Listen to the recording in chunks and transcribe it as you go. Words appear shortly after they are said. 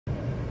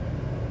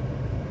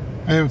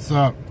Hey, what's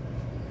up?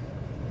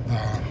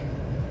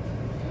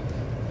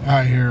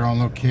 Out here on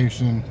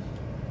location,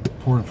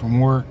 reporting from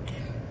work,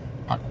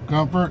 Aqua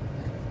Comfort,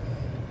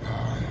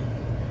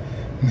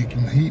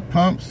 making heat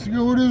pumps. You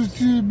go, what is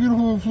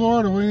beautiful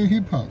Florida? We need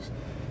heat pumps.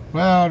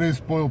 Well, they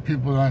spoil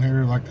people down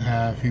here who like to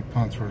have heat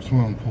pumps for a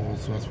swimming pool,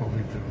 so that's what we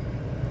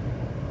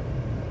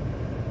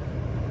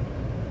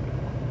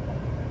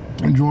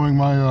do. Enjoying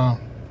my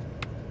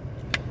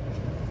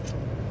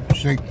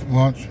shake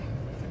lunch,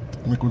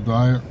 liquid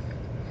diet.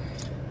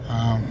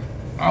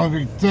 I don't know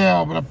if you can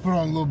tell, but I put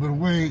on a little bit of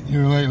weight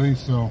here lately,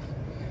 so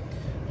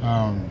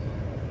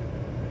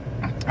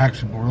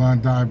actually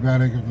borderline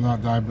diabetic, if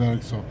not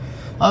diabetic. So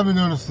I've been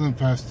doing the Slim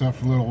Fast stuff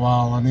for a little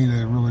while. I need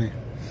to really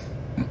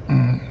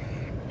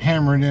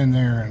hammer it in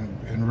there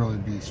and really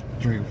be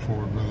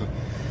straightforward with it.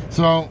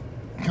 So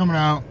coming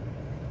out,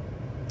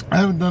 I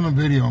haven't done a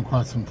video in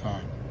quite some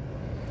time,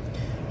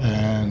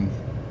 and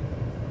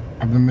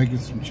I've been making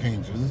some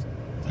changes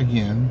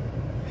again.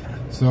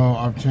 So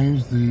I've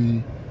changed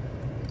the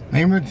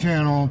name of the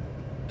channel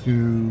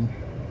to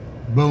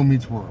Bo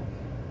Meets World,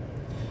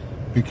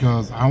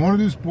 because I want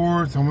to do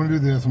sports, I want to do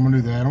this, I want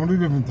to do that, I want to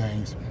do different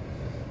things.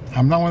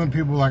 I'm not one of the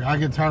people, like, I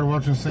get tired of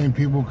watching the same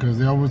people because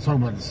they always talk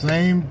about the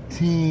same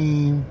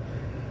team,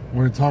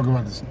 or they talk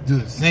about this, do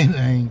the same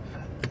thing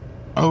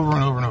over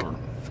and over and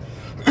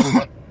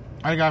over.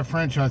 I got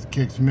franchise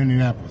kicks from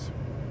Indianapolis.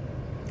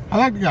 I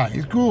like the guy,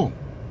 he's cool.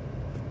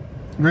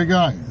 Great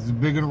guy. He's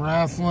big into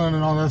wrestling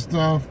and all that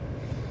stuff.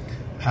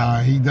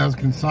 He does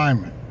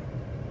consignment.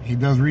 He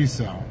does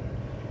resell.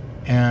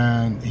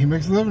 And he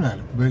makes a living at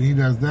it. But he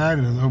does that.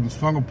 He opens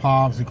Funko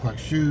Pops. He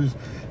collects shoes.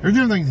 There's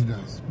different things he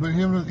does. But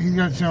he's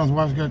got a channel. His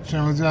wife's got a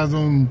channel. He's got his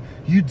own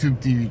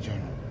YouTube TV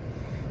channel.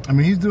 I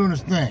mean, he's doing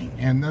his thing.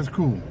 And that's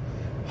cool.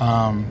 But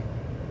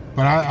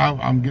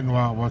I'm getting to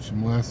watch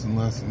him less and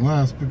less and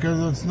less,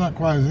 because it's not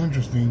quite as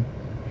interesting.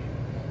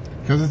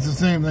 Because it's the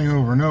same thing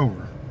over and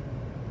over.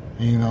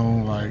 You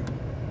know, like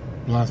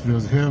the last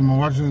videos of him, I'm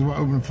watching his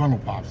opening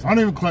Funko Pops. I don't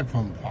even collect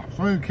Funko Pops. I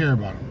don't even care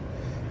about them.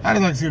 I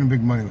just like seeing the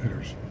big money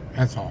hitters.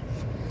 That's all.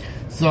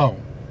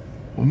 So,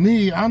 with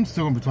me, I'm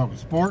still going to be talking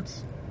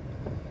sports.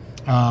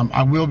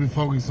 I will be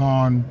focused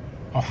on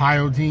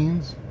Ohio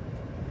teams,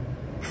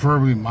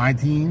 preferably my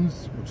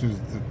teams, which is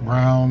the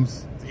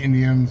Browns, the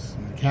Indians,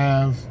 and the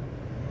Cavs,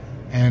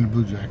 and the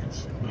Blue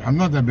Jackets. But I'm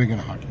not that big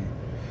into hockey.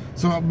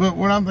 So, but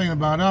what I'm thinking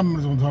about, I'm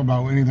just going to talk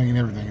about anything and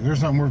everything. If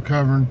there's something worth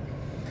covering,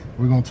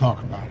 we're going to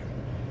talk about it.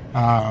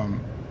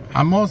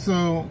 I'm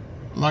also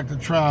like to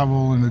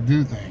travel and to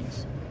do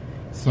things.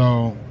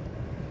 So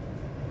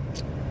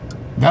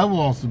that will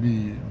also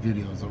be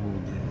videos that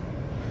we'll do.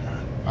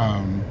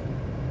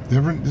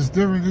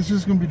 It's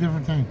just going to be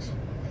different things.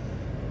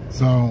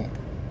 So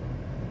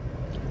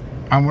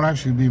I would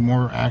actually be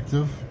more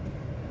active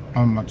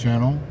on my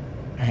channel,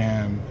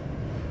 and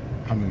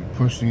I'm going to be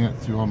pushing it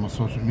through all my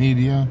social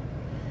media.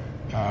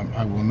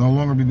 I will no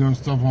longer be doing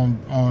stuff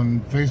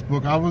on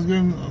Facebook. I was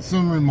getting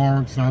some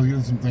remarks, and I was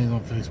getting some things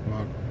on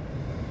Facebook.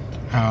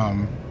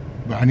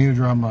 But I need to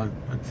drive my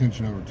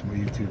attention over to my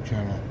YouTube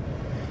channel.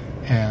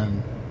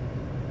 And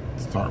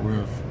to start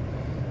with,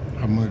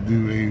 I'm going to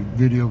do a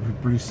video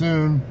pretty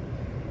soon.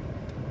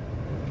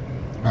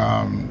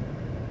 One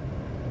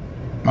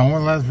of the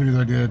last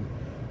videos I did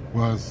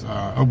was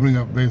opening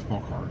up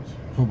baseball cards,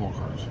 football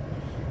cards.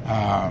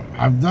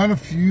 I've done a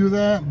few of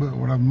that, but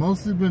what I've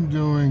mostly been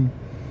doing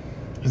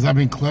is I've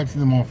been collecting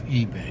them off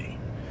eBay.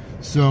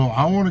 So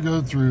I want to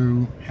go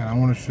through and I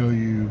want to show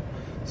you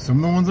some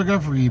of the ones I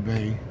got for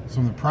eBay,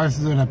 some of the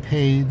prices that I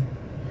paid,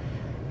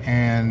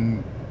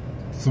 and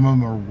some of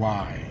them are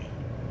why.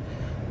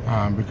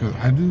 Because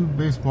I do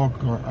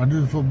I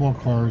do football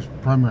cards,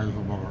 primarily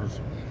football cards,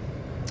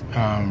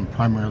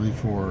 primarily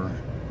for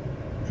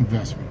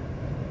investment.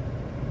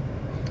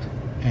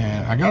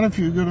 And I got a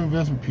few good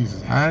investment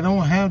pieces. I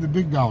don't have the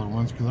big dollar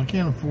ones because I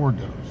can't afford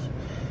those.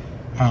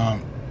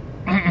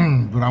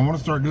 But I want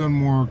to start doing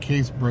more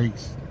case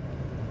breaks,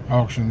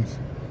 auctions,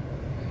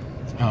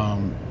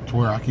 to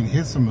where I can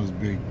hit some of those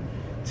big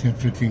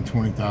 $10,000,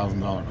 $15,000,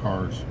 $20,000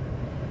 cards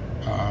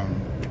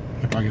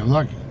if I get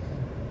lucky.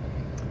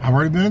 I've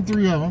already been in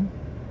 3 of them.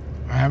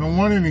 I haven't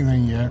won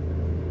anything yet.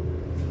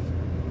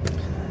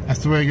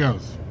 That's the way it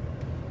goes.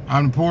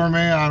 I'm the poor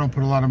man. I don't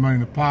put a lot of money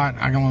in the pot.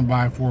 I can only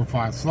buy 4 or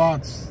 5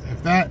 slots,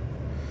 if that.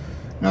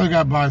 Another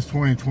guy buys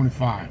 20,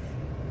 25.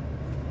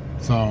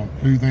 So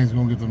who do you think is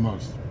going to get the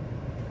most?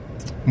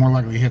 More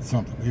likely to hit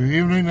something.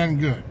 Even if it ain't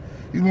good,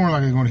 he's more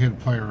likely going to hit a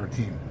player or a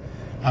team.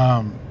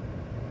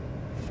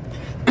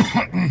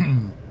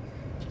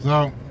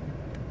 So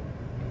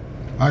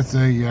I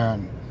say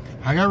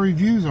I got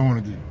reviews I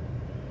want to do.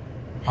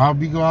 I'll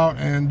be go out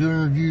and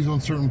doing reviews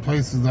on certain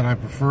places that I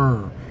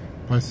prefer,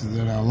 places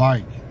that I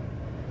like.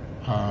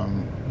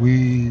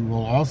 We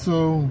will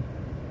also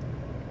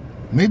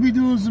maybe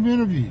doing some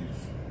interviews.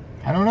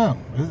 I don't know.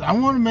 I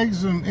want to make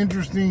some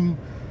interesting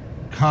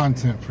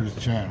content for this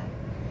channel.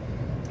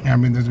 I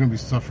mean, there's going to be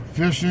stuff for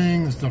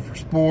fishing, stuff for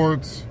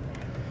sports.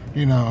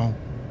 You know,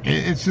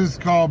 it's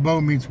just called Bo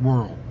Meets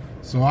World.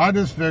 So I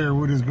just figured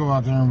we'll just go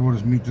out there and we'll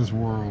just meet this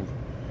world,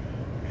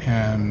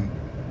 and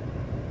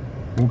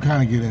we'll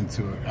kind of get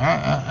into it.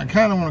 I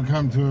kind of want to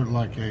come to it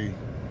like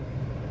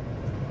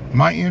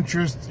my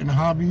interest in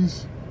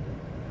hobbies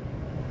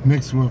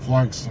mixed with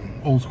like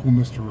some old school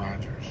Mr.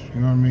 Rogers.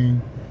 You know what I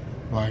mean?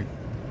 Like,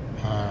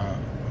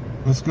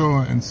 let's go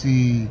and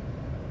see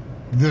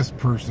this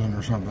person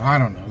or something. I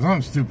don't know.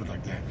 Something stupid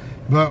like that.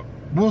 But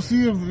we'll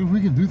see if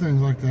we can do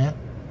things like that.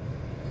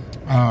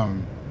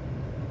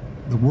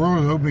 The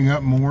world is opening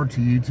up more to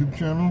YouTube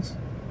channels.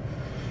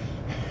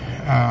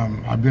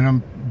 I've been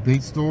in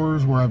bait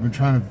stores where I've been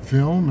trying to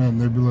film, and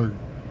they'd be like,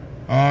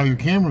 "Oh, your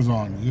camera's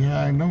on."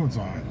 Yeah, I know it's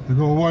on. They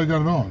go, "Well, why you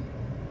got it on?"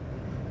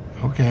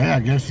 Okay, I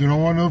guess you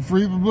don't want no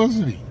free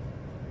publicity.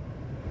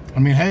 I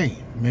mean, hey,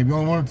 maybe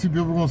only 1 or 2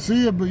 people are going to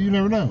see it, but you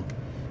never know.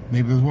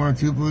 Maybe there's 1 or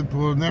 2 people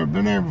who have never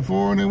been there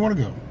before and they want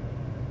to go.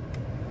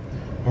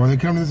 Or they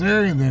come to this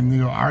area and then,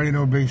 I already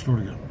know a bait store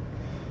to go.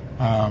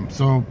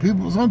 So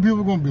some people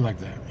are going to be like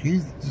that.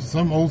 He's just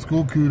some old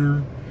school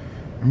cooter.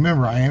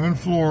 Remember, I am in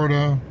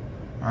Florida.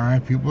 All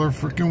right, people are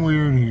freaking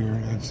weird here.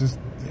 It's just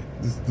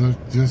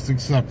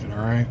accept it. All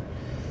right,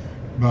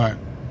 but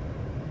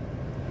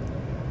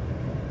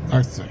like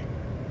I say,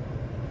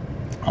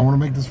 I want to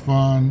make this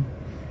fun.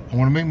 I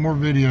want to make more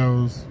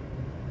videos.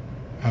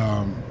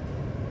 I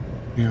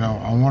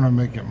want to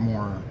make it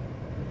more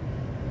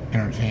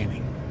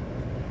entertaining.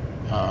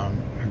 I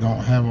don't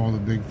have all the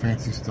big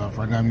fancy stuff.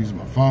 Right now I'm using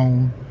my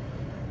phone.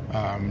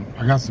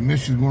 I got some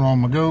issues going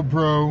on with my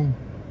GoPro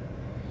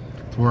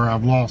to where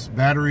I've lost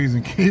batteries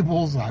and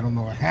cables. I don't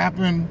know what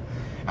happened.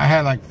 I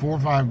had like 4 or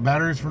 5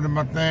 batteries for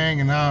my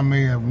thing, and now I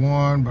may have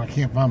 1, but I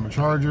can't find my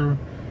charger.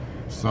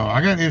 So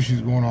I got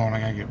issues going on I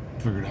gotta get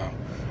figured out.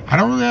 I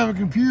don't really have a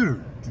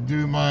computer to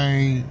do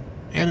my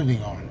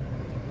editing on.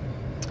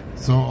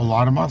 So a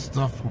lot of my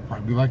stuff will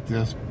probably be like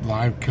this: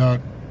 live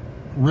cut,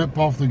 rip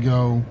off the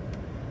go,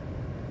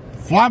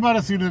 fly by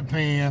the seat of the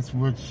pants,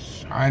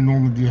 which I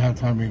normally do have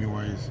time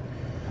anyways.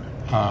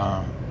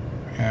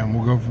 And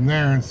we'll go from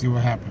there and see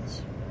what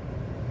happens.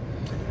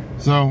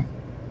 So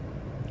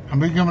I'm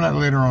gonna be coming out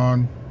later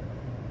on,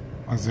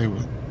 I say,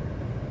 with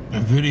a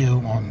video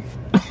on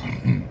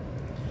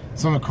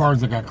some of the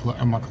cards I got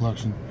in my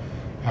collection.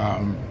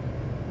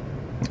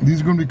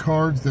 These are going to be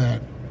cards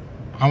that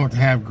I want to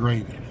have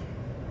graded.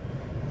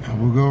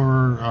 We'll go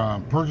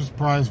over purchase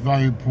price,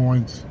 value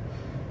points,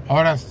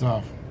 all that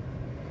stuff.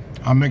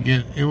 I'll make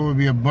it will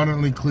be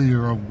abundantly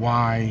clear of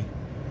why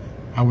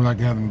I would like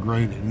to have them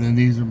graded. And then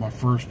these are my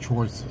first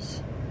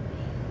choices.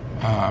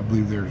 I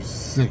believe there's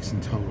 6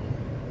 in total.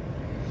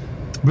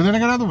 But then I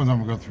got other ones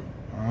I'm going to go through.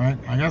 Alright?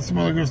 I got some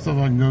other good stuff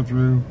I can go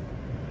through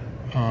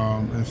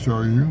and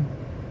show you.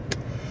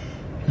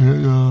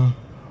 And,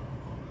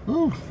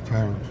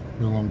 tired.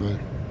 Been a long day.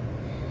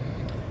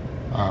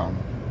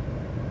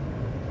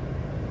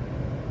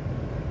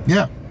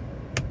 Yeah.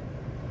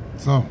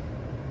 So,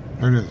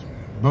 there it is.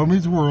 Beau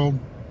Meets World.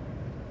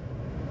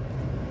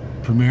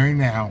 Premiering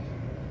now.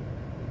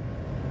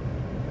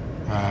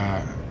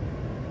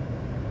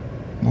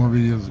 More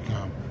videos to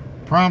come.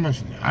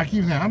 Promise you. I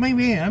keep saying, I'm in,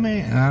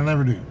 and I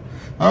never do.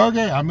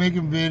 Okay, I'm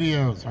making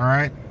videos,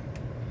 alright?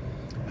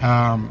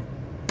 I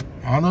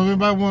don't know if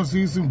anybody wants to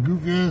see some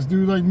goofy ass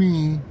dude like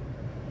me.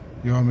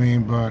 You know what I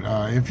mean? But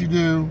if you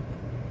do,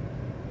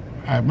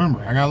 I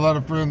remember, I got a lot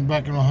of friends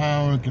back in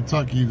Ohio and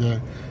Kentucky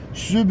that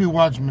should be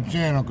watching my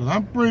channel, because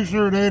I'm pretty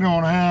sure they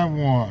don't have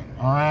one,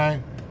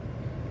 alright?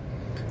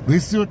 At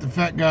least see what the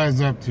fat guy's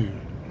up to,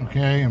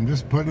 okay? I'm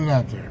just putting it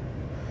out there.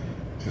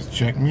 Just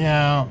check me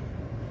out.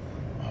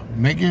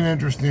 Make it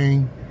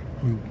interesting.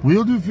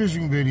 We'll do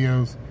fishing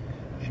videos.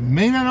 It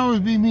may not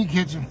always be me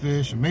catching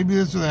fish, and maybe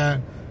this or that,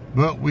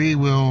 but we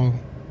will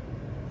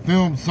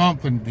film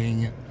something,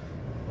 dang it.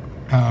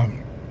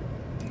 I'm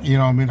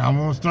going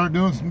to start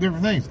doing some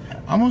different things.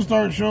 I'm going to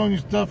start showing you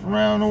stuff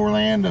around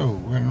Orlando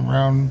and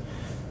around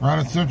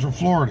in Central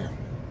Florida.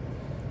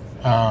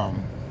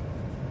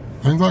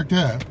 Things like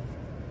that.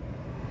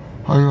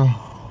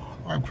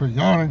 I'm pretty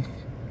yawning.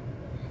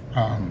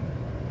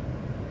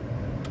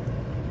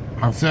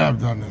 I've said I've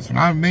done this, and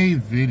I've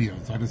made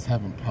videos. I just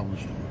haven't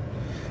published them.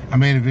 I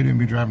made a video of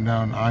me driving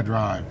down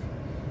I-Drive.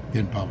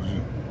 Didn't publish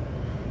it.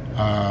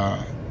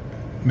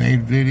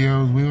 Made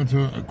videos. We went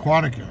to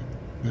Aquatica.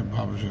 Didn't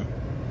publish it.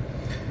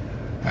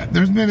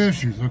 There's been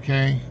issues,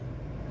 okay?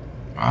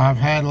 I've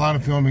had a lot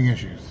of filming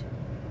issues.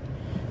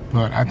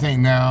 But I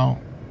think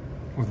now,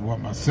 with what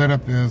my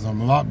setup is,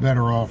 I'm a lot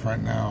better off right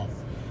now.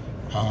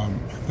 I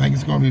think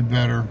it's going to be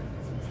better.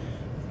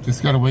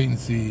 Just got to wait and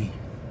see.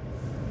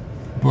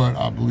 But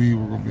I believe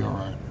we're going to be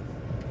alright.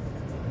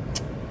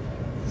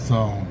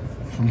 So,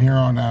 from here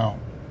on out,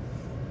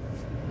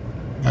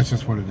 that's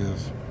just what it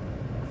is.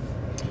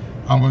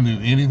 I'm going to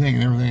do anything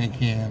and everything I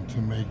can to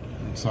make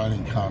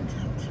exciting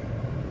content.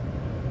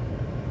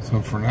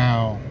 So for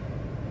now,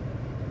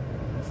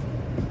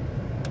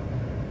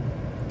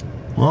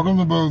 welcome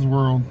to Beau's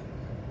World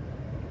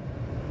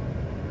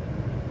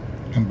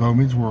and Beau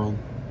Meets World,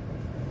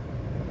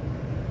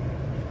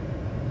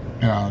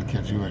 and I'll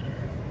catch you later.